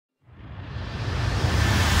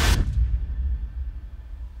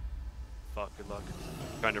fuck, good luck.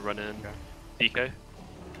 Trying to run in. Okay. DK.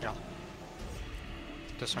 Yeah.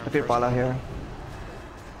 Disarm If you're first. Pala here.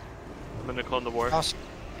 I'm gonna clone the war. Cross.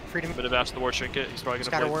 Freedom. I'm gonna bash the war trinket. He's probably gonna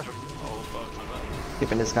Scatter play. war. Oh fuck, my bad.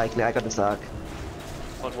 Keeping this guy clear. I got the sack.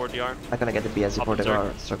 Clone war DR. I'm gonna get the BSC for the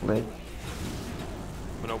car. Circulate.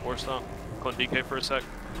 I'm gonna war stomp. Clone DK for a sec.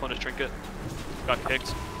 Clone his trinket. Got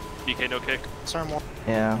kicked. DK no kick. Disarm war.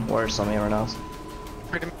 Yeah, where's some here right now?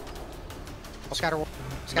 Freedom. I'll scatter war.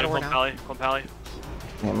 I'm Scatter gonna war clone now. Pally. Clone Pally.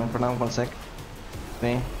 Yeah, man, for now, 1 sec.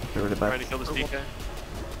 Me. You're really Trying bad. to kill this DK.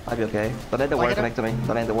 I'll be okay. Don't let the war connect to me.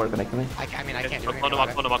 Don't let the war connect to me. I mean, I can't do I'll anything clone him, about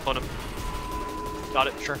I'll clone him, I'll clone him. Got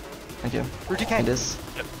it. Sure. Thank you. Root And DK. this.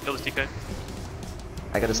 Yep, kill this DK.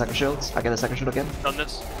 I got a second shield. I got a second shield again. Done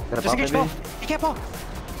this. Got a pop Disengage maybe. ball. You can't ball.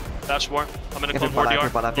 Dash war. I'm gonna If clone you war Pala, if DR. you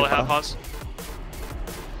Pala, if you Will I have Pala. pause?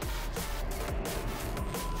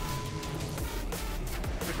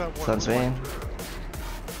 Stuns me.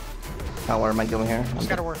 How war am I killing here?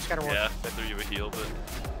 Scatter war. Scatter war. Yeah, I threw you a heal, but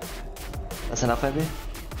That's enough maybe?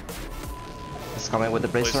 It's coming with the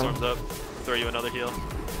Blaze brainstorm. storms up. Throw you another heal.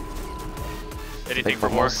 Anything for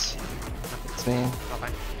war. It's me.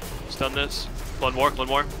 Nothing. Stun this. Clone war, clone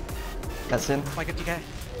war. That's in. Like a DK.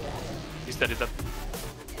 He's dead, he's dead.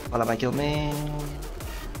 Pala might kill me.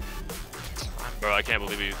 Bro, I can't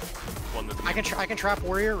believe you won this. I can trap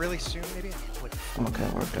warrior really soon, maybe. I'm okay,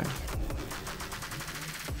 we're okay.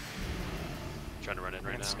 Trying to run in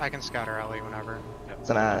right now. I can scatter alley whenever. It's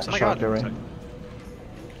an Oh my shot God. during.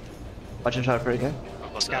 Watch him shot for again.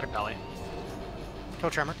 Scatter Pally. Kill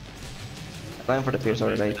tremor. Going for the pierce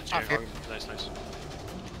already. Nice, nice.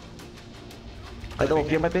 I double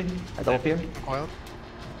peer maybe? I double peer. Coiled.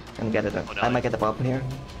 And get it up. I might get the pop in here.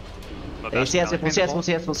 My Hey, bad. CS,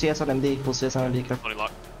 Pally. full CS on MD. Full CS on MD. Only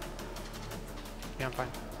lock. Yeah, I'm fine.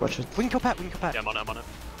 Watch it. We can kill Pat. We can kill Pat. Yeah, I'm on it.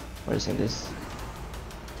 Where is this?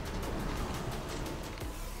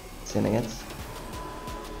 Sending it.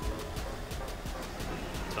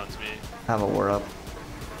 Stuns me. Have a war up.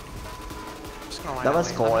 Just gonna line That up was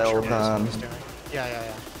lane. I'm not sure coiled, what he's doing.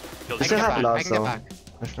 Yeah. Kill We this still get have back, loss I can get though. back.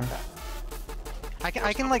 For sure.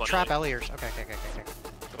 I can like trap Elliers. Okay.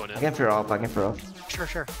 Going in. I can fear off, I can fear off.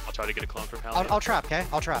 Sure. I'll try to get a clone for Pally. I'll trap, okay?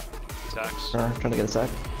 I'll trap. Attacks. Sure, trying to get a sack.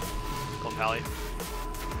 Clone Pally.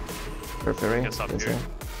 For Fury. Can't stop Yes, here. sir.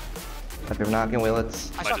 If you're not gonna will it. I Might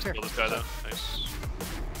stopped just here. kill this guy though. Nice.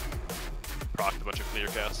 Procced a bunch of clear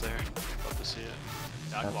cast there. Love to see it.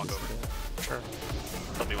 Yeah, I can walk over. Sure.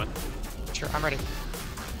 Help me win. Sure. I'm ready.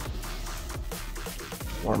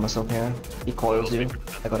 Warm myself here. He coils you.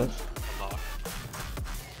 I got it. Unlock.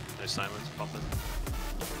 Nice silence. Pumping.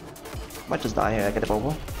 Might just die here, I get a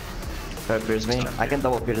bubble. Third pierce me. I can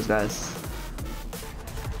double pierce this guys.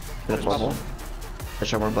 Get a bubble. The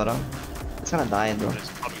shower bottom. It's gonna die, bro. Nice.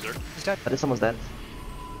 Pop Berserk. He's dead. But it's almost dead.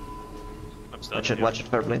 I'm stunned. Watch it,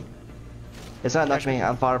 Fairplay. It's gonna knock me.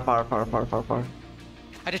 I'm far.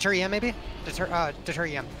 I deter EM maybe? Deter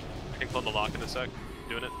EM. I can clone the lock in a sec.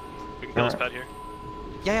 Doing it. We can kill this pet here.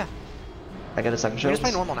 Yeah. I get a second We shot. just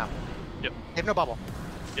play normal now. Yep. They have no bubble.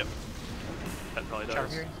 Yep. Pet probably Shower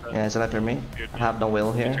does. Fury. Yeah, it's after me. I have no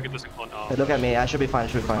will here. Check it this and clone. Oh, Hey, look at me, I should be fine,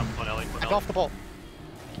 Clone Ellie. I go off the bolt.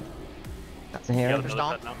 That's in Yeah, here. another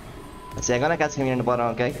down. pet now. Let's see, I'm gonna catch him here in the bottom,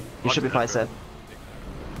 okay? You should be fine, Seth.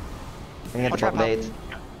 I can get I'll the trap bot out. late.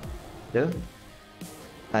 Do?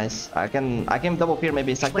 Nice. I can double peer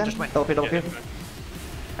maybe Just second. win, just win. Double peer.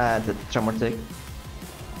 Yeah, The charmer take.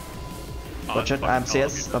 oh, Watch it, fucking I'm all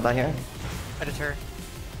CS, of you, don't die here. I deter.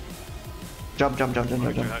 Jump. though. I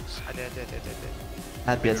did. I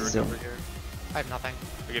had PS Recover still. here. I have nothing.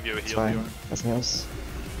 I'll give you a It's heal. fine. That's heals.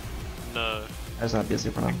 No. There's not PS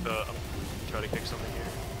for now. I'm trying to kick something here.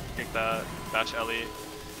 Kick that. Bash Ellie. It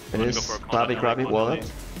Wanna is. go for a call on Krabby, Ellie, wallet.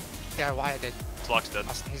 Ellie. Yeah, why I did. Lock's dead.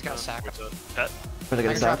 He's got a sack. What's up? Pet. For the I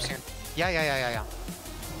good can trap sack. soon. Yeah.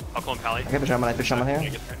 I'll clone Pally. I can shaman, I shaman When I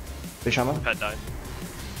here. get there. Be shaman. Pet died.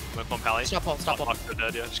 I'm gonna clone Pally. Stop ult. Lock's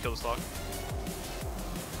dead, yeah. Just kill this lock.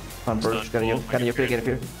 Come on, Burge, get you. Get you, get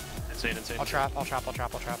you. Insane. I'll trap.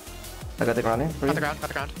 I got the ground here for you. Got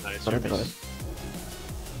the ground. Nice. Got it.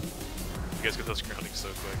 You guys get those grounding so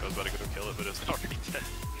quick. I was about to go kill it, but it's already dead.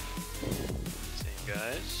 Same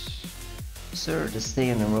guys. Sir, just stay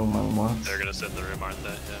in the room on once. They're gonna sit in the room, aren't they?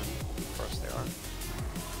 Yeah. Of course they are.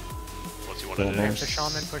 What's you want Yeah, to do? man. If the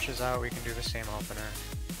shaman pushes out, we can do the same opener.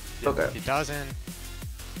 Okay. If he doesn't,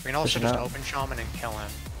 we can also Pushing just out. open shaman and kill him.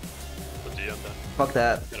 What do you have then? Fuck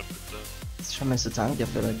that. Gonna put the... Shaman's the tank, I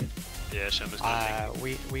feel like it. Yeah, Shem is gonna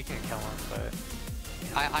We can kill him, but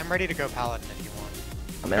I'm ready to go paladin if you want.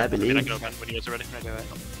 I mean, I I believe. can open when you guys are ready. Can I do it?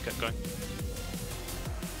 Okay, going.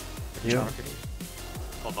 You. Shaman.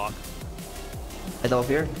 Hold lock. I double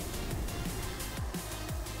here.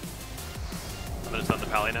 I'm gonna stun the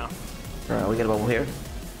pally now. Alright, we get a bubble here.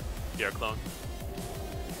 Yeah, clone.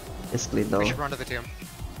 It's Cleave though. We should run to the tomb.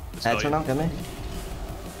 Answer now, get me.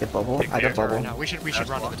 Get bubble. Take I got clear. bubble. No, we should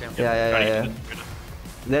run to the tomb. Yeah.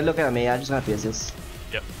 They're looking at me, I just got PSs.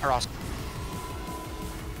 Yep. Or awesome.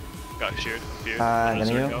 Got sheared. Feared.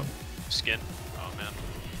 Getting you. Go. Skin. Oh man.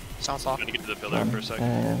 Sounds I'm off. gonna get to the pillar for a second.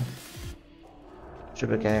 Yeah. Should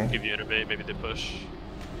be okay. Give you innervate, maybe they push.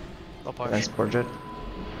 They'll push. Nice portrait.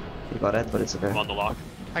 You got it, but it's okay. I'm on the lock.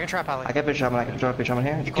 I can trap alley. I can pitch shaman, I can drop pitch shaman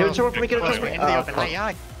here. You Kill coiled. someone for me, kill Coiled. someone for me. Into the Oh, open. fuck.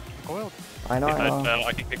 Yeah, coiled. I know.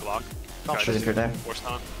 I can kick lock. Oh, Try shit, to if you're there. Force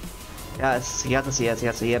on. Yes, he has to see us, he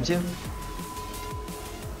has to EM too.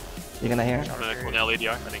 You're gonna hear? I'm gonna clone Ellie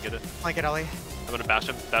DR. I didn't get it. Flank it, Ellie. I'm gonna bash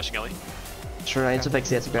him. Bashing Ellie. Sure, I need to fix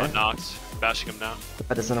CS, okay? On knocked. Bashing him now.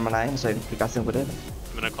 But it's number 9, so we got him with it.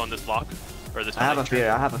 I'm gonna clone this lock. Or this I have a Ellie.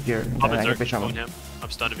 fear, I have a fear. Pop I and can Zerk. pitch Clone shaman. him. I'm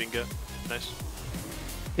stunned if you can get. Nice.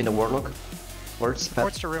 In the Wotlk. Words, pet.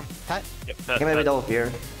 Ports to room. Pet. Yep. I Pet. can maybe Pet. double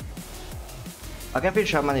fear. I can pitch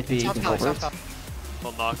shaman if he South can alley, cover it. south.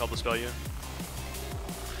 I'll knock. I'll dispel you.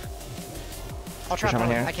 I'll trap Shaman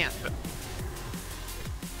alley. here. I can't.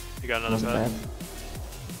 You got another Wasn't pet. bad.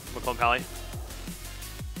 I'm gonna clone Pally.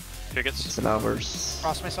 Tickets. It's an hours.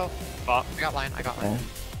 Cross myself. Pop. I got line. Okay. I'm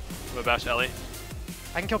gonna bash Ellie.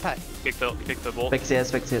 I can kill pet. Kick the bolt. Fix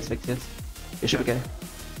CS, fix CS, fix CS. You should be okay.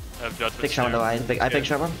 I have judgment. Pick shaman though, I pick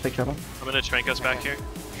shaman, pick shaman. I'm gonna trank us back here.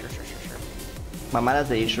 Sure. My mana's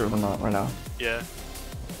the issue right now. Yeah.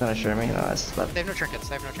 It's gonna assure me, but They have no trinkets.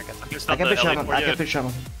 They have no trinkets. I can I stun can the pick Ellie shaman, for I you. can pick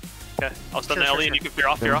shaman. Okay. I'll stun Sure, the sure, Ellie and sure. you can fear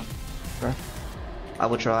off. Fear off. Sure. I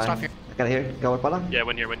will try. Stop here. I got here. Go with Pala. Yeah.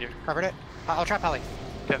 When here. Covered it. I'll trap alley.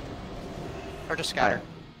 Okay. Or just scatter. Alright.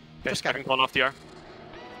 Okay. Just I scatter. can clone off DR.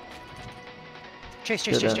 Chase.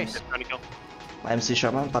 Do that. Trying to kill. My MC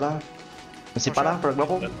shaman, Pala. MC Oh, Pala sure. for a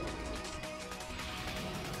global. Yeah.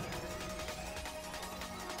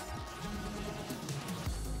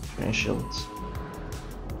 Green shields.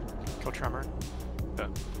 Kill tremor. Okay.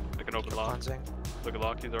 I can open lock. Cleansing. Look at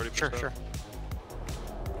lock. He's already pushed Sure. up.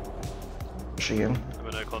 Push again. I'm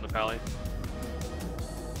gonna clone the Pally.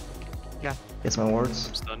 Yeah. Gets my wards.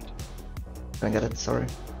 I'm stunned. Gonna get it, sorry.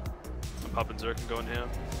 I'm popping Zerk and going ham.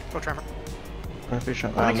 Kill tremor. I'm pretty sure.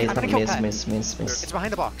 I'm gonna kill Pat. Miss. It's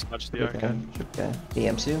behind the box. Touch the arc. Okay. Okay.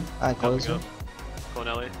 EMs you. I close you. Up. Clone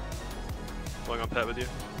Ellie. Going on pet with you.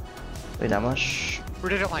 Wait that much.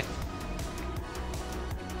 Rooted at line.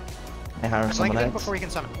 I hire I'm someone flanking else. before we can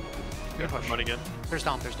summon. We Okay. can push. I'm running in. There's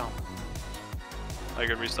Dom. I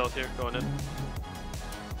can re-stealth here. Going in.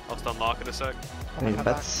 I'll stun lock in a sec. I need Come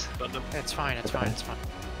back. bets. Stunned him. It's fine. It's Okay. fine.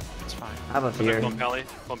 I have a I'm gonna fear. clone Pally.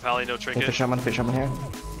 Clone Pally. No Fish trinket. shaman here.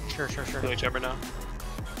 Sure. Killing Chamber now.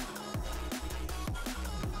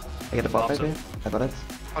 I get a buff, Thompson. maybe. I got it.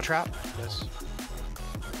 I'll trap. Yes.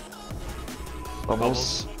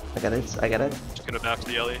 Bubbles. I get it. Just gonna back to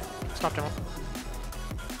the Ellie. Stop him.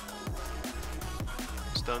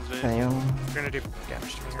 Stuns me. Can you? You're gonna do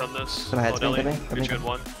damage to me. Stun this. Can I head Clone spin, Ellie. Timmy? Reach you in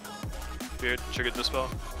one. Beard. Triggered dispel.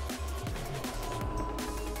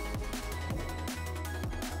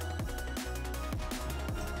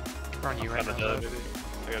 We're on you right Kinda now. dead, maybe.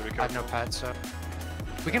 I gotta be I have careful. no pet, so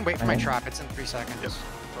we can wait for my trap. It's in 3 seconds. Yep.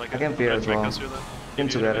 Like I can fear as well. Team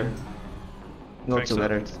together. Go Drinks up.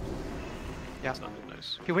 together. Yeah. It's not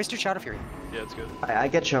nice. He wasted Shadow Fury. Yeah, it's good. I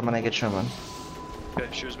get shaman. Okay,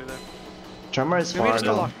 shears me there. Charmer is Maybe far just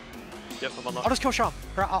go though. lock. Yep, I'm on I'll lock. just kill Sham.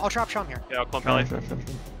 Or I'll trap Sham here. Yeah, I'll clone Sure, Pally. sure.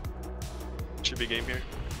 Should be game here,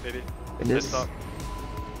 maybe. It Mid is. top.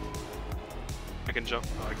 I can jump.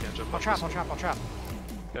 Oh, I can't jump. I'll trap.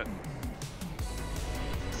 Okay.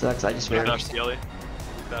 Sucks. I just I'm gonna fear. dash the Ellie.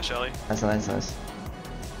 Dash Ellie. Nice.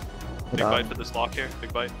 Big bite for this lock here.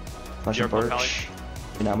 Big bite. Flash You're and clone perch.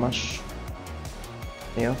 Not much.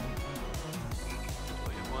 You?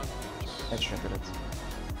 I triggered it.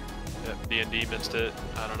 Yep, D&D missed it.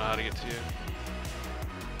 I don't know how to get to you.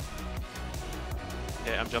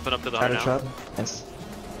 Okay, I'm jumping up to the Try high to now. trap. Nice.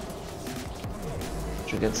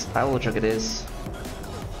 Triggers. I will trigger this.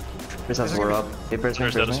 Chris has war up. Hey, press me.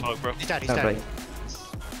 There's that as smoke, bro. He's dead. Not break.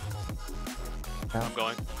 I'm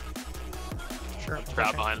going. Sure.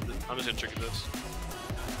 Grab behind him. I'm just gonna trigger this.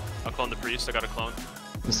 I'll clone the priest. I got a clone.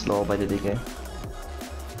 I'm slow by the DK.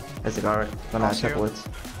 As the guard. Gonna I'll see tackle you. it.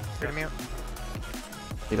 You're to mute.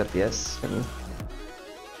 You got PS. Can you?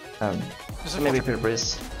 This is Maybe full Peter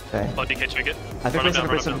Breeze. Okay. Oh, DK trinket. I think Run him Breeze down, run him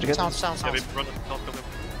Breeze down. trigger. Sounds. Yeah, maybe run him. Help him.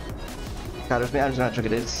 Counters me. I'm just gonna trigger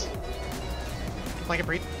this. Blanket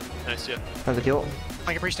breed. Nice, yeah. Try to kill.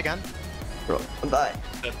 Blanket priest again. Bro, I'm die.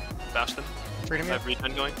 Dead. Bashed him. 3 to I mute. have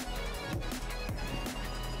regen going.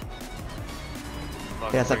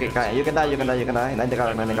 Yeah, it's okay. You can die. 9 the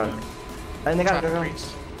guard. And they got Trap go.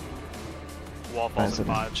 priest. Wall falls Nice, at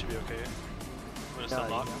okay. 5, should be okay. I'm gonna stun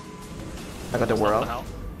lock. I got the Stun world. hell.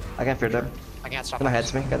 I can't fear them. I can't stop. Gonna it.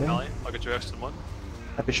 heads me, get me. Alley, I'll get you X in 1.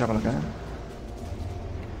 Happy shot on the guy.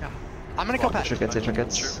 Yeah. I'm gonna go pet. Trinkets,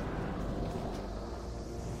 trinkets. Sure.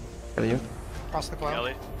 Kill you. Cross the glow.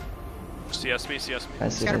 Alley. CS me, CS me. I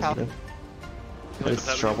see Scatter this. power. like It's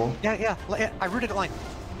the trouble. Yeah. I rooted a line.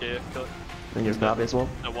 Yeah, kill it. Then you're grab as well.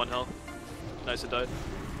 No 1 health. Nice, it died.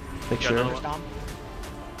 Make Got sure. another one. Down.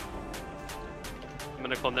 I'm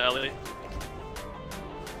gonna clone the alley.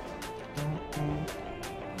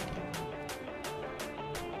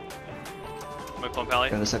 I'm gonna clone Pally.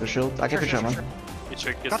 Get the second shield. I can Sure, fish sure, Shaman. sure. He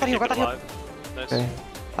trick gets Got to that heal, keep got it that heal. alive. Nice. Okay.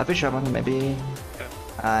 I fish Shaman, maybe. Okay.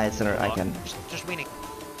 It's I can Just weaning.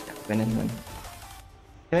 win and win.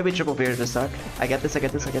 Maybe triple fear this stack. I get this, I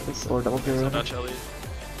get this, I get this. Or double fear. So whatever. dash alley.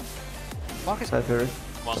 Block is. Side fear.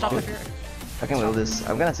 Come on, Stop Lava. if you're. I can will this.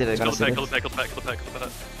 I'm gonna see it, I'm Kill gonna the see pet, kill it. the pet, kill the pet, kill the pet, kill the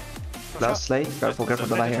pet. Last slate. Careful, careful,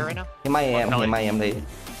 don't Right die here here. right now. He might am, Pally. he might am late.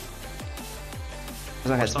 There's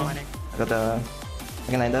no heads. Lining. I got the. I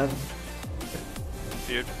can line that.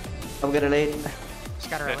 Feared. I'll get it late.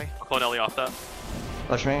 Scatter Okay, early. I'll clone Ellie off that.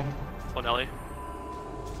 Watch me. Clone Ellie.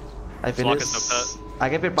 I feel Lock this. is no pet. I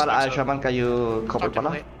can feel pala. Smash up. Shaman, kayo cover Talk to pala.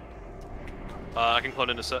 late. I can clone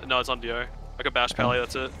into set. No, it's on DR. I can bash Pally,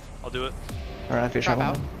 that's it. I'll do it. Alright, I feel Trap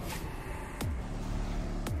out. Shaman.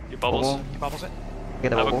 You bubbles. Bubble. He bubbles it.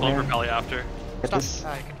 Get I a have a bubble clone for here. Pally after. Get Stop. this. You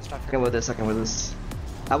can stop I here. can with this, I can with this.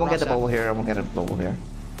 I won't get the Ross bubble here, I won't get a bubble here.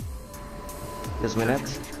 Just win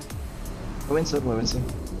it. We win soon, we win soon.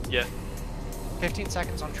 Yeah, 15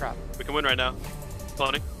 seconds on trap. we can win right now.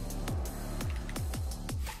 Cloning.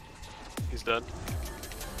 He's dead.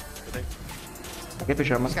 I think. I get fish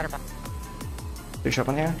Shaman. Scatter back. Fish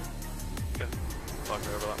Shaman here. Okay. Fuck,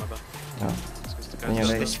 I overlap my bad. No. This goes to When you're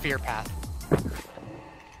catch. late. This fear path.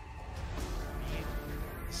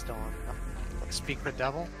 Still on. Let's speak the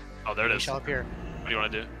devil. Oh, there it We is. shall appear. What do you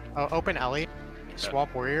want to do? Oh, open Ellie.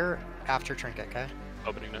 Swap warrior after trinket. Okay.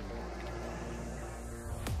 Opening now.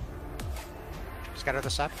 Scatter the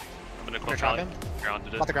step. I'm gonna Gonna clone trap Pally. him.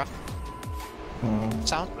 Grounded it. About the ground.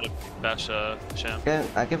 Sound. I'm gonna bash Sham.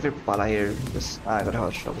 I can feel pala here. Just I got a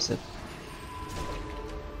hush opposite.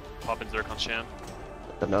 Pop in Zerk on Sham.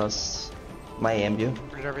 The loss. My aim you.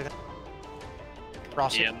 Did everything.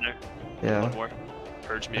 Ross. EM there. Yeah. One more.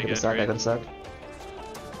 Purge me I got again. a sack, I Great. got a sack.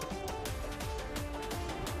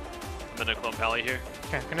 I'm gonna clone Pally here.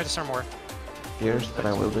 Okay. Gonna disarm more. Here, but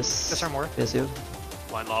I will this. Disarm more. Yes, you.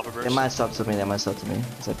 Line Lava Burst. They might stop to me, they might stop to me.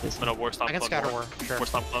 Is that this? I'm gonna War Stomp I can clone scatter more. war. Sure. War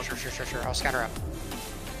Stomp clone. Sure. I'll scatter out.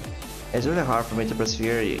 It's really hard for me to press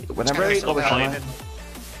fear. Whenever Scatter I still cover valid. Shaman,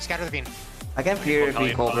 Scatter the bean. I can fear if Clone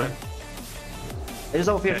we Pally in cover. five. I just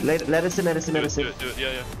don't fear. Okay. Let us in, let us in, Do let it, us do in. it, do it.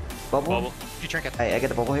 Yeah. Bubble. Bubble. You trinket. I get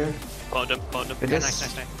the bubble here. Cloned him. With Yeah, this.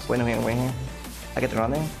 nice. Win here. I get the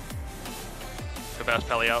running. Go bash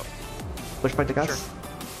Pally out. Push point to cast. Sure.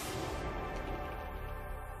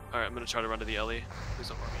 Alright, I'm gonna try to run to the LE. Please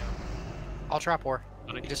don't warm me out. I'll trap war.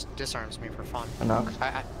 Running. He just disarms me for fun. A knock.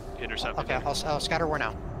 Intercept. Okay, I'll scatter war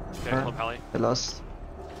now. Okay, Alright. clone Pally. I lost.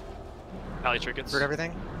 Pally trinkets. Root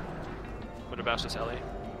everything. I'm gonna bash this LE.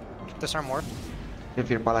 Disarm war. If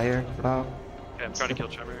you're pala here for now. Okay, I'm trying to kill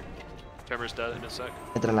Tremor. Tremor's dead in a sec.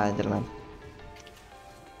 Enter the line, enter the line.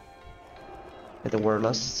 Hit the word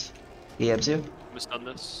lost. He abs you. I'm gonna stun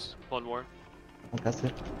this. Clone War.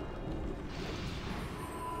 Fantastic.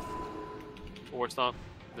 War Stomp.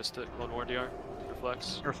 Missed it. Clone War DR.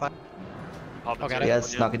 Reflex. Reflect. Pop in Okay, Zerk.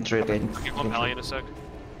 Yes, Yeah. knocking through again. I can clone Pally in a sec.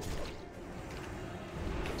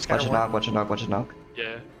 Scatter Watch it war. knock, watch it knock, watch it knock.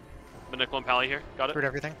 Yeah. I'm gonna clone Pally here. Got it. Root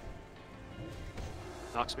everything.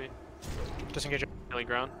 Knocks me. Disengage. Healing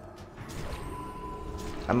ground.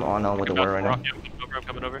 I'm on with the Coming word right back now. from Rock, yeah, I'm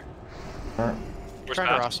coming over. Alright. Where's Trying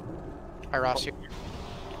to Pat? Ross. I Ross you.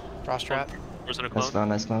 Ross trap. Where's in a Nice clone? clown,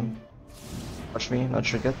 nice clone. Watch me, not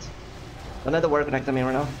trinket. Don't let the word connect to me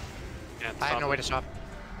right now. Yeah, I have no way to stop.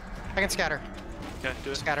 I can scatter. Okay,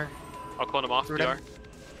 do it. Scatter. I'll clone him off. Root DR. him.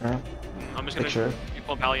 Alright. I'm just Make gonna sure. you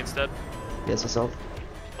clone Pally instead. Yes, myself.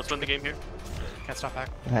 Let's win the game here. Can't stop back.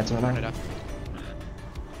 I had to Turn it now. up.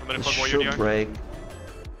 I'm gonna It clone should Warrior DR. break.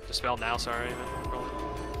 Dispel now, sorry. Man. Probably.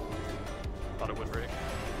 Thought it would break.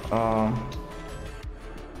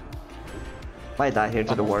 Might die here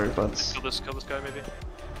to the word, but Kill this guy maybe.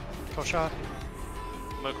 Kill shot.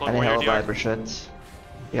 I'm gonna I clone need Warrior help DR. viper shit.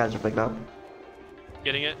 You guys are picked up.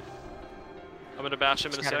 Getting it. I'm gonna bash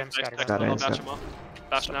him in a Scatter sec. him, scatter Next him. clone, I'll Scatter bash him, him off.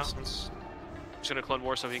 Bash now. Substance. Just gonna clone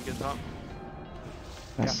War so he can get top.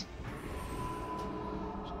 Nice.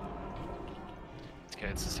 Okay,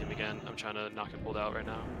 it's this team again. I'm trying to knock him pulled out right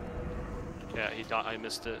now. Yeah, he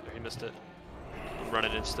missed it. Or he missed it.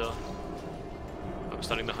 running in still. I'm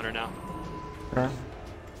stunning the hunter now. Sure.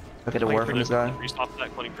 I'll get a war from this guy. Priest off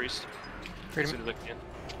that, cloning priest. As soon as I can.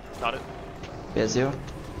 Got it. Yes, you.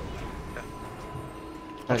 Okay.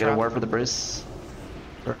 I'll get a war for the priest.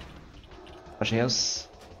 Sure. Pushing us.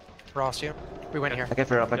 Ross, you. We win here. I get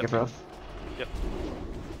fear off, I get fear off. Yep.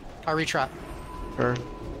 I retrap. Sure.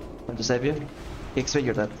 Want to save you? X-Ray,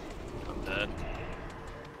 you're dead. I'm dead.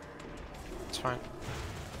 It's fine.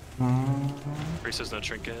 Priest has no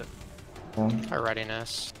trinket. Our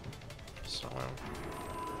readiness. So,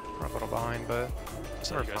 we're a little behind, but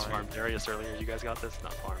So we're you guys fine. farmed Darius earlier. You guys got this?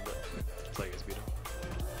 Not farmed, but it's like you guys beat him.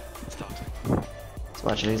 It's toxic. So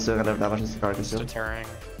actually, he's still gonna have that much as the carcass Just still. deterring.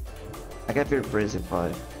 I get fear priest in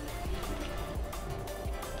 5.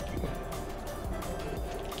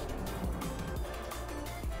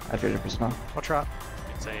 I fear the priest now. We'll trap.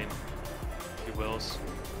 Insane. He wills.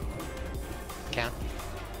 Can't.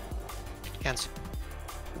 Can't.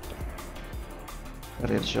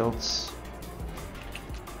 Gotta get shields.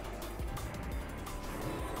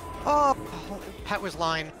 Oh! Pet was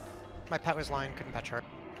line. My pet was line. Couldn't pet her.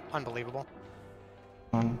 Unbelievable.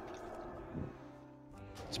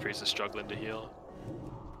 This priest is struggling to heal.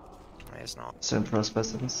 It's not. Send for us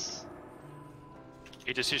peasants.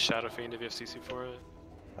 He just used Shadow Fiend if you have CC for it.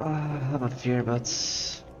 I have a fear, but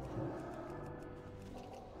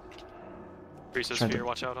Priest has Trying to- fear,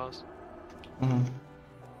 watch out, Oz.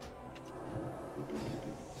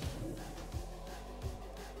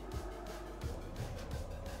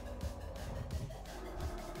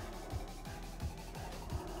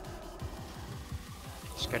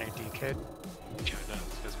 Just getting DK'd. Yeah, no,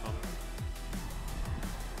 this guy's pumping.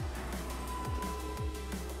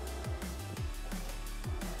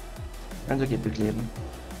 trying to keep it clean.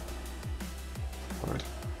 Or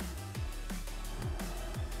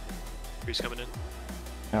Priest coming in.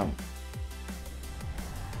 yeah.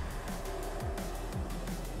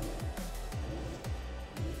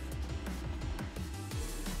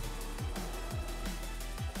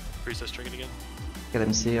 Priest has trinket again. Get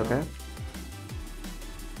MC, okay?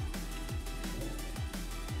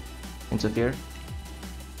 Interfere.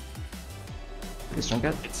 Please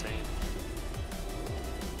trinket. Insane.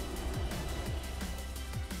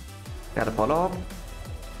 Got a follow up.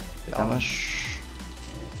 Damage.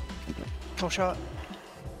 Full shot.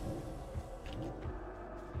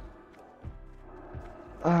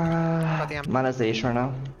 the amp. Minus the H right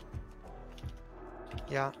now.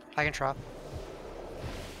 Yeah, I can trap.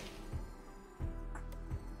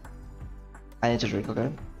 I need to drink, okay?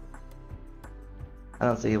 I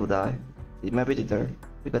don't think he will die. He might be deter.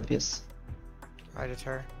 We got PS. I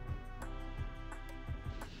deter.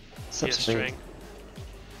 He has string.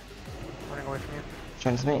 Running away from you.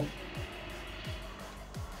 Strengths me.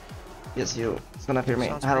 Yes, you. It's gonna fear me.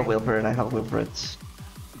 Sounds I have a great. will for it, I have a will for it.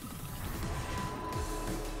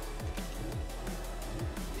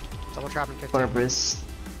 Double trap in 15. Corner Breeze.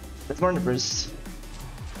 There's more in the Breeze.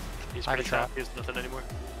 He's I have pretty a trap. tapped. He has nothing anymore.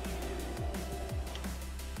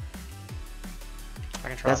 I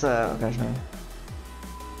can trap. That's a. Okay, sure.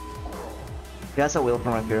 He has a will for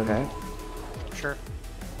my fear, okay? Sure.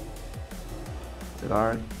 The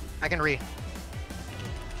guard. I can re.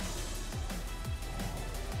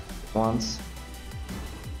 Once.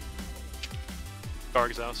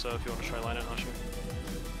 Garg's out, so if you want to try line it, I'll sure.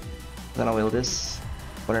 Then I will this.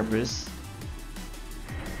 Corner Breeze.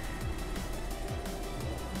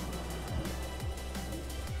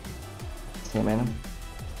 Same man.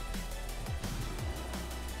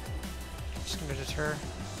 Just gonna deter.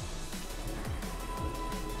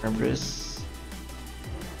 Corner Breeze.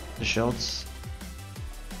 The shields.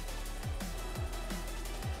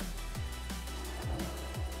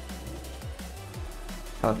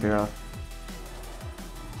 Oh, fear off.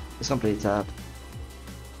 It's completely tapped.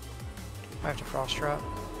 I have to frost trap.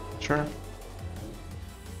 Sure.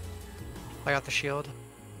 I got the shield.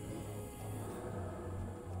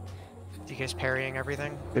 DK's parrying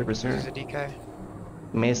everything. Fear This is Berserker. a DK.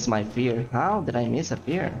 Miss my fear. How did I miss a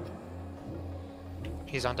fear?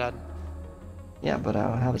 He's undead. Yeah, but I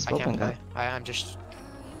don't have a I spell can't guy. play. I'm just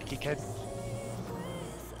DK'd.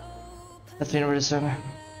 That's Fear Berserker.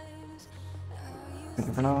 Thank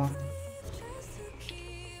you for now.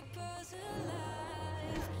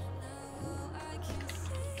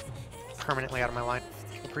 Permanently out of my line.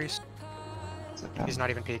 The priest. It's okay. He's not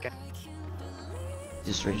even peeking.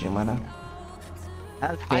 Just raging mana. I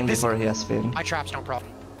have Finn this- before he has Finn. My traps don't proc.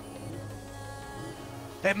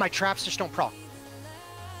 My traps just don't proc.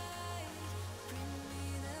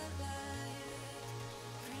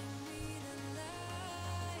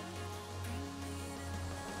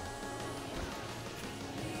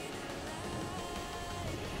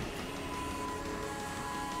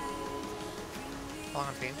 long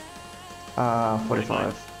on Fiend?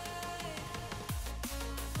 45.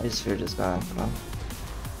 I just fear this guy. Come on.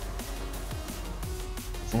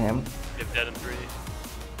 It's him. You have dead in 3.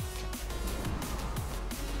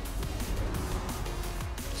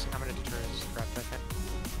 I'm gonna deter his breath, I think.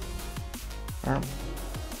 Alright.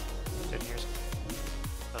 Didn't hear.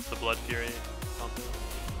 That's the Blood Fury combo.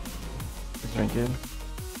 It's very good.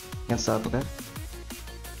 Can't stop, okay?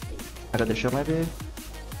 I got the shield maybe?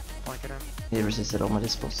 Blanket him. He resisted all my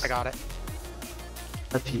dispels. I got it.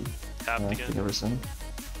 But he Tapped again. resist.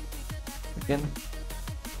 Again.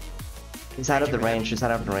 He's out of the range, he's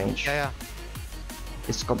out of the range. Yeah, yeah.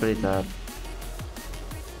 It's completely dead.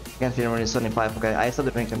 Can't feel him when he's 25, okay? I still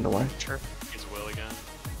drink him, don't worry. Sure. He's Will again.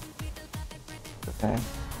 Okay.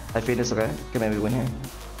 I feel this, okay? Okay, maybe win here.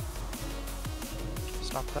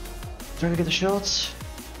 Stop that. Trying to get the shields.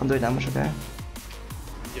 I'm doing damage, okay?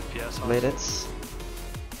 Get PS on. Wait it.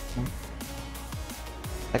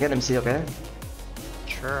 I get MC, okay?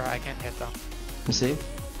 Sure, I can't hit though. MC.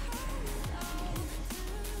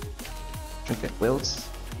 Drink it. Wills.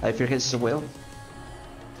 I fear his will.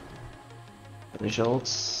 The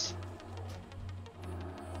shields.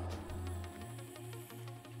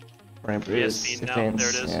 Brain Breeze. Fiend now. Defense.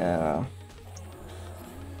 There it is. Yeah.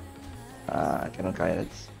 I cannot guide it.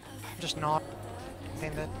 I'm just not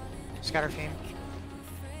Fiended. Scatter Fiend.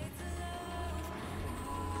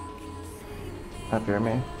 Not fear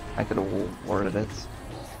me. I could have warded it.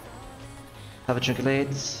 Have a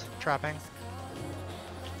Trinculate. Trapping.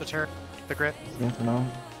 The turret. The grit. Yeah, for now.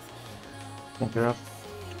 Can't fear up.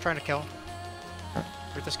 Trying to kill.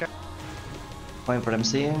 With this guy. Going for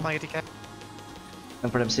MC. Playing a DK.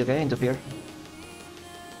 Going for MC, okay? Into fear.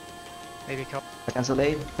 Maybe kill. I cancel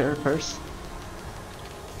 8. Fear first.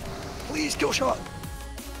 Please kill shot.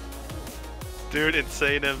 Dude,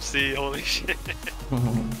 insane MC, holy shit.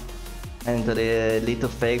 And the lethal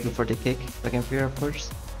fake before the kick. Second fear, of course.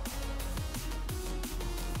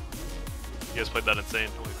 You guys played that insane,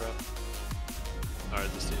 holy crap.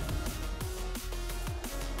 Alright, this team.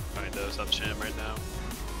 Trying to stop sham right now.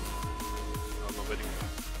 Oh, I'm waiting.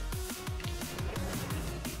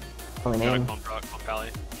 Coming Gotta in. clone proc, clone pally.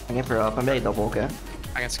 I can fear up. I'm ready double, okay?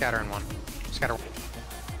 I can scatter in one. Scatter.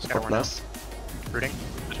 Scatter 4 one now. plus. Rooting.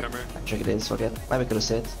 The tremor. I check it is, fuck it. Maybe could have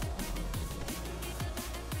sit.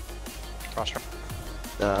 Cross trap.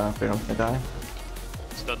 Fear of the guy.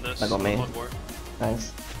 Stun this. I got me. One more.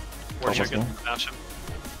 Nice. War Almost chicken. me. Bash him.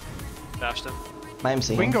 Bashed him. My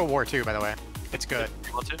MC. We can go war too, by the way. It's good.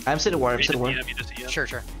 You want to? I'm still the war, I'm You still the war. just EM, you just EM. Sure,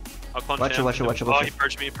 sure. I'll clone Watch it, jam. watch it, watch it, Oh, watch he it.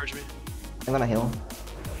 purged me, he purged me. I'm gonna heal.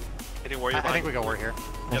 Hitting warrior I think we go war here.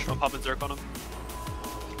 Yep, I'm popping Zerk on him.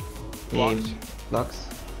 He Blocked. blocks.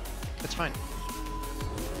 It's fine.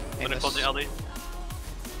 I'm gonna clone the LD.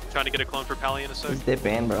 Trying to get a clone for Pally in a sec. He's dead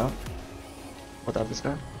ban, bro. What up, this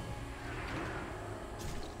guy?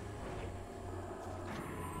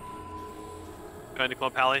 Trying to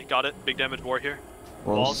clone Pally. Got it. Big damage war here.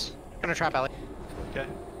 Walls. Gonna trap Ellie. Okay.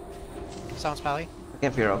 Sounds Pally. I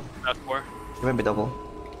can't fear up. That's 4. He might be double.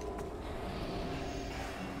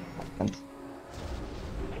 And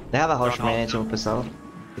they have a harsh They're on manage hold. to push out.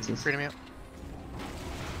 It's easy. Freedom mute.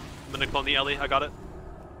 I'm gonna clone the Ellie. I got it.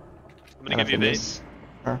 I'm gonna give you finish. bait.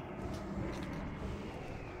 Sure.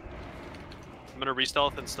 I'm gonna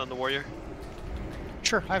re-stealth and stun the warrior.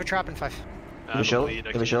 Sure, I have a trap in 5. Give a shield.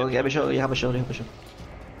 Give a shield. Give a shield. You have a shield. You have a shield.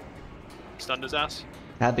 Stunned his ass.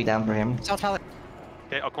 I had big down for him. Sounds Pally.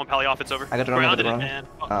 Okay, I'll clone Pally off. It's over. I got to run. I got to Grounded it, run. man.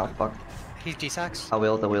 Oh fuck. He's D-Sax. I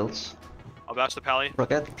will. I'll bash the Pally.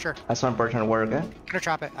 Rocket. Sure. I saw him burn on war, okay? Gonna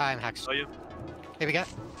trap it. I'm Hex. Saw you. Maybe get.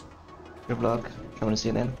 Good block. Trying to see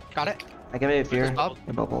it in. Got it. I can maybe fear. Just bubble.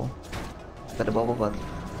 Your bubble. Got the bubble, but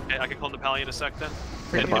Okay, I can clone the Pally in a sec then.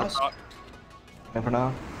 Freedom the mute. box. Proc. and for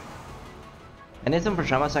now. Anything for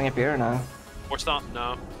Shama sang fear or no? Or stomp.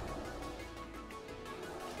 No.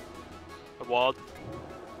 I walled.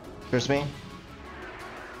 Fears me.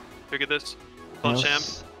 Figure this. Clone sham.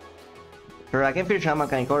 Yes. Sure, I can fear Shama.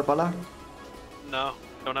 Can you go Pala? No.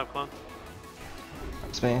 Don't have clone.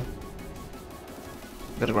 It's me.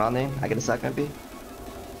 Got a grounding. I get a sack maybe.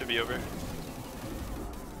 Should be over.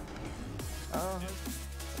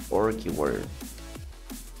 Or keyword.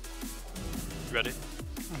 You ready?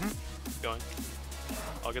 Mm-hmm. Going.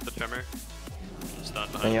 I'll get the tremor. Stun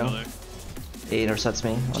There behind you the go. pillar. He intercepts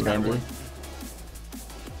me on the MD.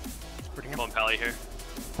 Rooting him. Clone Pally here.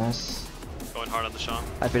 Nice. Going hard on the Sham.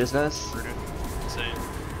 I fear this guys. Rooted. Insane.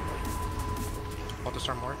 I'll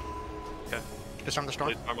disarm more. Okay. Disarm the storm.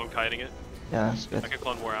 Blade Storm, I'm kiting it. Yeah, it's good. I can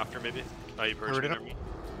clone war after maybe. Oh, you purged me. rooted Never him. mind.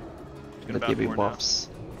 Gonna Gonna back give you war now. buffs.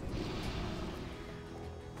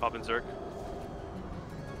 Pop in Zerk.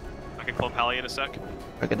 I can clone Pally in a sec.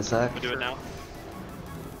 Or get a sec. We'll do it now.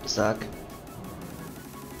 Suck.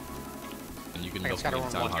 And you can I milk got me a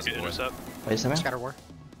anytime, one. I Hozzy can boy. intercept. What you say, man? Scatter war.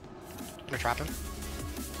 Gonna trap him.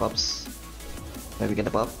 Pops. Maybe get a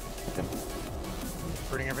buff. Okay.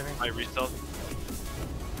 Rooting everything. I restealth.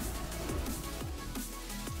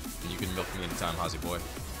 And you can milk me anytime, Hozzy boy.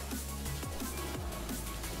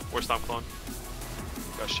 Or Stomp clone.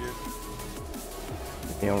 Got shoot.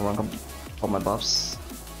 You know, run all my buffs.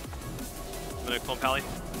 I'm gonna clone Pally.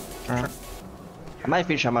 Sure. I might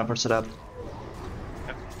feed Shaman for setup.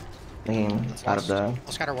 Okay. Making out of the.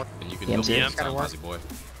 I'll scatter war. And you can EMC. milk me anytime, Scatter war. Hozzy boy.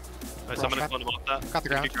 Nice, I'm gonna clone him off that. Got the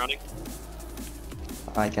ground. Keep grounding.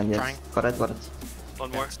 I can get. Trying. Got it, got it.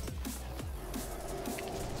 One more.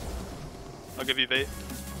 I'll give you bait.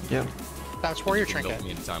 Yep. That's warrior You can milk trinket.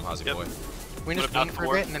 me anytime, Hozzy Yep. boy. We can just Put him wing down for a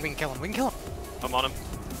for bit and then we can kill him. We can kill him. I'm on him.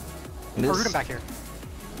 It Or is. root him back here.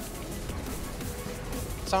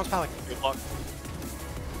 Sounds pally. Good luck.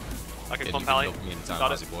 I can And clone you can Pally. milk me anytime,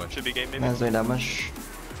 Got Hozzy it. boy. Should be game maybe. Man's doing damage.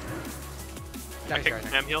 Yeah, I he's kick right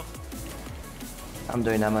there. Ham heal. I'm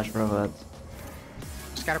doing damage, bro, but.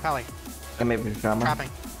 Scatter pally. Can maybe Shaman. Trapping.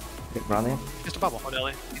 Get running. Just a bubble. One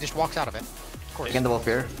Ellie. He just walks out of it. Of course. Again, double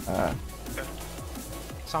fear. Okay.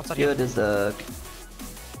 Sounds like he Good is the.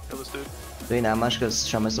 Kill this dude. Doing damage because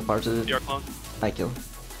Shaman is so far to DR clone. high kill.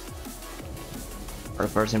 Or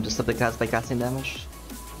force him to stop the cast by casting damage.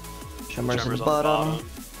 Shaman's in Tremors the on the bottom.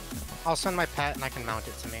 I'll send my pet and I can mount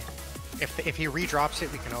it to me. If he redrops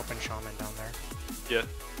it, we can open Shaman down there. Yeah.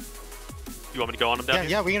 You want me to go on him down Yeah,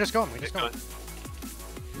 here? yeah, we can just go him. We can Okay, just go go him.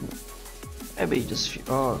 ahead. Maybe just.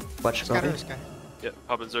 Oh, watch Scatter Kobe. this guy. Yeah,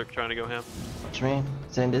 Pop and Zerk trying to go ham. Watch me.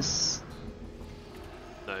 Saying this.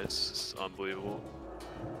 Nice. It's unbelievable.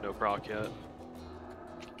 No proc yet.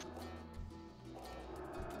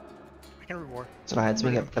 I can reward. So no hits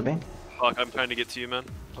me, get me. Fuck, I'm trying to get to you, man.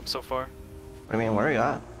 I'm so far. What do you mean, where are you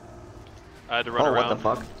at? I had to run Oh, around. what the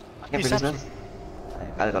fuck? I can't finish Deception. this.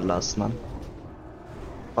 I got lost, man.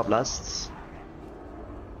 Pop lost.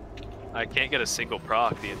 I can't get a single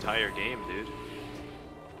proc the entire game, dude.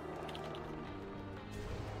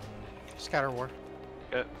 Scatter war.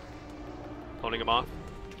 Okay. Cloning him off.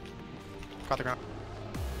 Got the ground.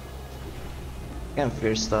 Can't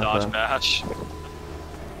fear stuff. Dodge bash.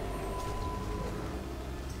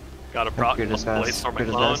 Got a proc. Fear this Blade guys. storm my Fear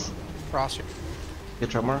this clone. guys. Frost you. Get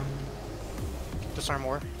Tremor. Disarm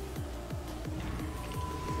war.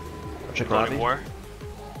 Check Cloning Robbie. war.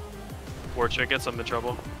 War trinkets, I'm in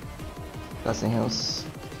trouble. Blasting heals.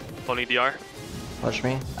 Cloning DR. Watch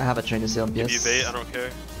me. I have a train to seal on Give PS. you bait, I don't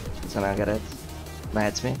care. It's gonna get it. That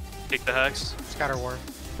hits me. Take the hex. Scatter war.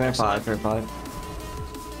 Fair 5, Excellent. fair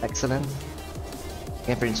 5. Excellent.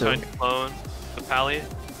 Can't fear into Trying to clone the Pally.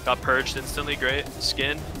 Got purged instantly, great.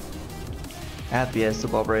 Skin. I have PS to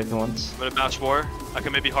bobber if you want. I'm gonna bash war. I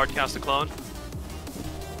can maybe hard cast a clone.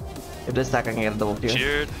 If this stack, I can get a double fear.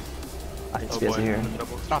 Cheered. Ah, it's Oh PS boy. here. I'm in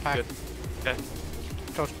trouble. Stop hack. Good. Okay.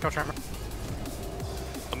 Go tremor.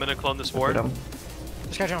 I'm gonna clone this For war. them.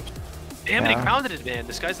 This guy jumped. Damn it, he Yeah. grounded it, man.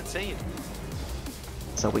 This guy's insane.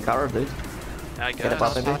 So we cover, dude. I Get a guess.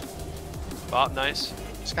 pop maybe. Bop, nice.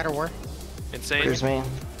 Scatter war. Insane. Here's me.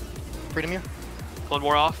 Freedom you. Clone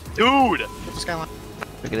war off. Dude! Skyline.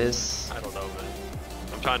 Look at this. I don't know, man.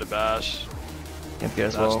 I'm trying to bash. Can't fear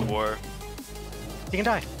as Bash well. the war. He can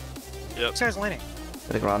die. Yep. This guy's laning.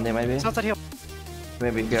 Get a grande maybe. It's outside heal.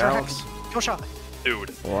 Maybe fear Sure out. hex. Kill shot.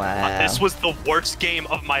 Dude. Wow. This was the worst game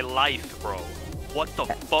of my life, bro. What the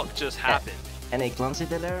fuck just happened? Any clumsy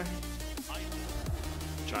there?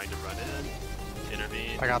 Trying to run in.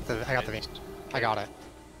 Intervene. I got the V. I got it.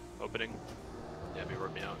 Opening. Yeah, me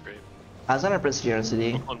work me out. Great. I was 100% fear in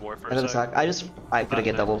CD. On war for I got a a sec. sack. I couldn't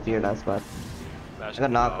get double fear, that's bad. Bash I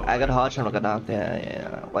got knocked. I got hot. Hodge and I got knocked.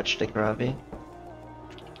 Yeah. Watch the Ravi.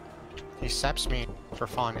 He seps me for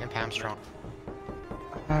fun and Pam strong.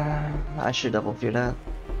 I should double fear that.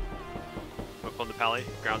 Hook on the Pally.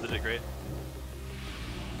 Grounded it. Great.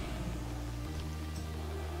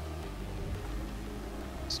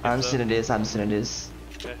 I'm Speeds up. seeing this.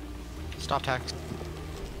 Okay. Stop text.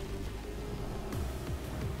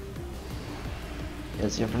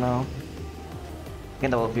 Yes, here for now.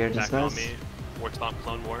 Can double fear this Back on guys. me. War stomp.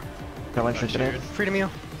 Clone war. Come on, Got shoot cheered. it. Freedom you.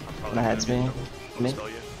 I'm probably Nah, gonna it's be in me. trouble. I'll Me. spell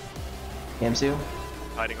you. Games you.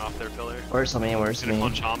 Hiding off their pillar. Where's me? Where's Gonna me?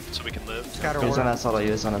 clone chomp so we can live. Scatter He's war. gonna solo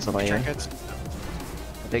you. He's gonna solo you. Trinkets.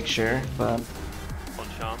 Big sure, but Clone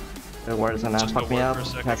chomp. the ward is gonna Just fuck go me ward up. for a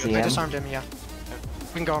second, That's good. the I end. disarmed him, yeah.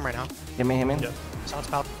 We can go him right now. Give me him in. Yep. Sounds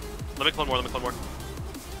pal. Let me clone more. Let me clone more.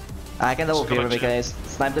 I can double Just go fear back to because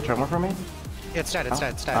snipe the tremor for me. It's dead, it's Oh.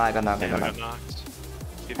 dead, it's Ah, I dead. got knocked. I Damn, got I knocked. got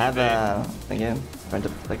knocked. Give I you bait. have again trying to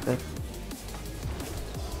protect it.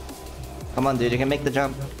 Come on, dude, you can make the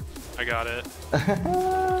jump. I got it.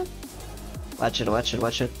 Watch it, watch it,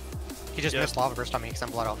 watch it. He just Yeah. missed lava burst on me because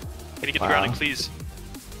I'm blood out. Can you get Wow. the grounding, please?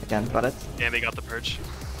 Again, got it. And they got the purge.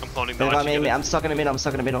 I'm cloning Wait, the I'm stuck in the middle, I'm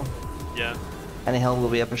stuck in the middle. Yeah. Any help will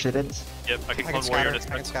be appreciated. Yep, I can I clone can warrior scatter. in a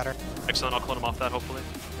I can sec. scatter. Excellent, I'll clone him off that hopefully.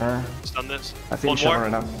 Stun this. I feel Clone sure more.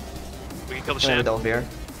 right now. We can kill the I'm gonna sham. double fear.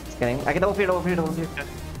 Just kidding. I can double fear, double fear, double fear. Okay.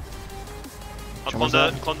 I'll Show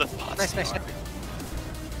clone myself. the. Nice, nice.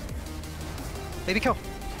 Baby kill.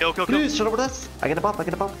 Kill. Please, shut up with us. I get a pop, I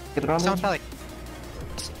get a pop. Get a ground. Sound valley.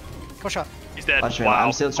 Go shot. He's dead. Watch me, Wow.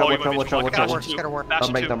 I'm still Oh, trouble, you might be trouble, bash trouble. him too. Scatter ward. Bash him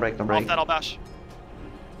Don't break, too. don't break, don't break. Off that, I'll bash.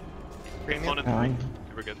 Premium. Clone it. Alright. Okay,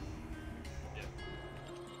 we're good. Yeah.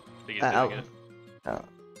 Big Ow. doing it. Oh,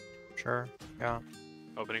 Sure. Yeah.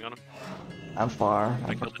 Opening on him. I'm far. I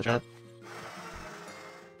I'm killed the fucked up.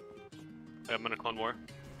 I'm gonna clone more.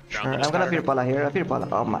 Sure, Ground I'm them. gonna fear pala here. I fear pala.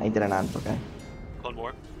 Oh my, I didn't land. Okay. Clone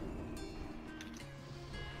more.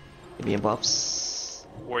 Give me buffs.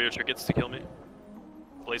 Warrior trinkets to kill me.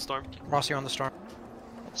 Blaze storm. Ross, you're on the storm.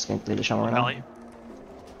 Just gonna clear the shower right now. Valley.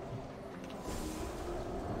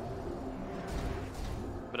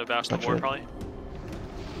 I'm gonna bash the Not ward sure. probably.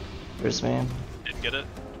 Where's me? Didn't get it.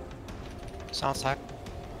 Sounds hack.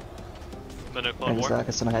 I'm gonna clone Where's more. that?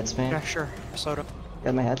 It's on the heads, me. Yeah, sure. Soda.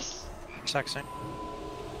 Got my heads. Sexy.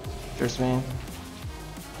 Where's me?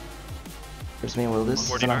 Where's me? Will this?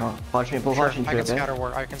 One It's on more a Hodge me, pull Sure. Hodge in I tree, can okay? scatter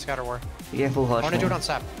war. I can scatter war. You get full I Hodge want to do it me. on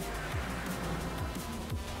sap.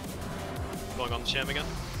 Going on the sham again.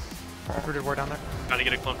 Rooted war down there. Trying to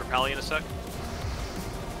get a clone for Pally in a sec.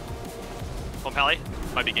 Clone Pally.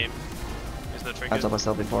 Might be game. He's no I trinket. saw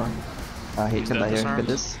myself before. He He's can dead. die here. Disarms. Get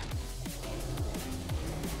this.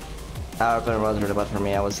 But it was really bad for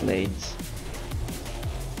me. I was late.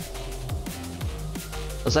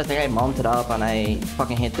 Also, I think I mounted up and I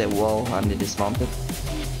fucking hit the wall and it dismounted.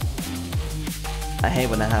 I hate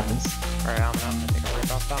when that happens. Alright, I'm gonna take a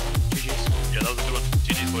break off that one. GG's. Yeah, that was a good one.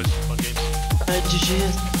 GG's boys. Fun games.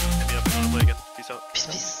 GG's. Hit me up if you want to play again. Peace out. Peace,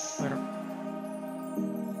 peace.